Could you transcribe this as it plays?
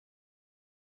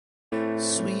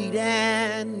Sweet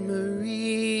Anne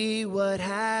Marie, what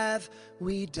have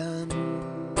we done?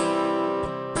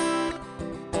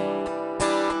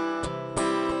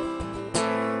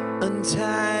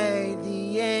 Untie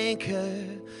the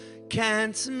anchor,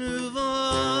 can't move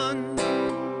on.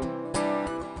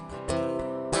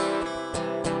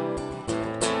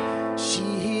 She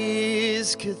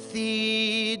hears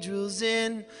cathedrals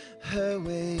in her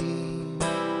way.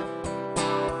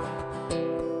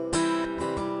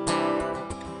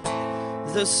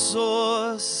 The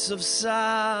source of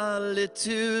solitude's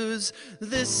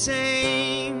the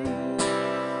same.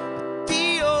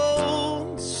 The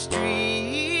old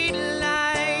street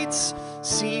lights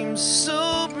seem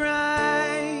so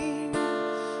bright.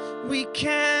 We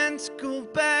can't go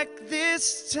back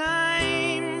this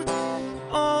time.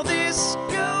 All this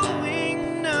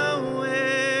going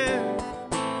nowhere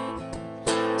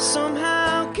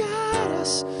somehow got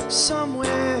us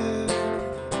somewhere.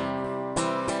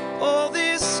 All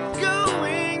this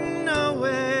going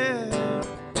nowhere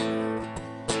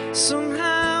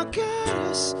somehow got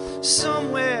us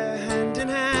somewhere, hand in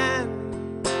hand.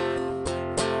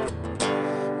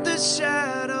 The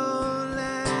Shadowlands.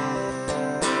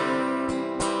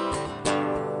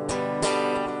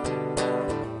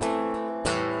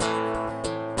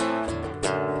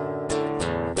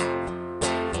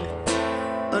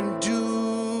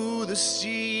 Undo the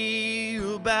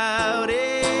seal about it.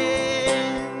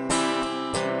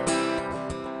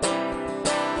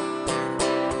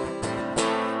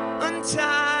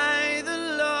 Untie the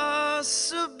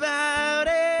loss about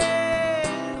it.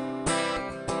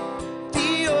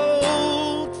 The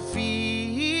old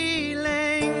feelings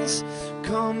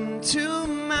come to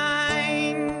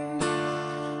mind.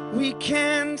 We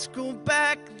can't go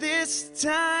back this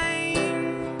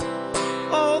time.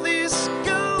 All this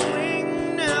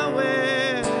going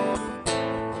nowhere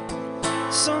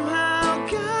somehow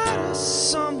got us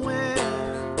somewhere.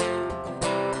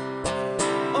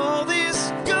 All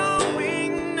this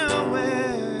going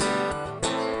nowhere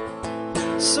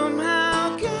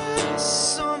somehow got us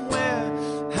somewhere,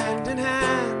 hand in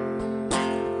hand.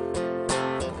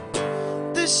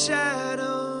 The shadow.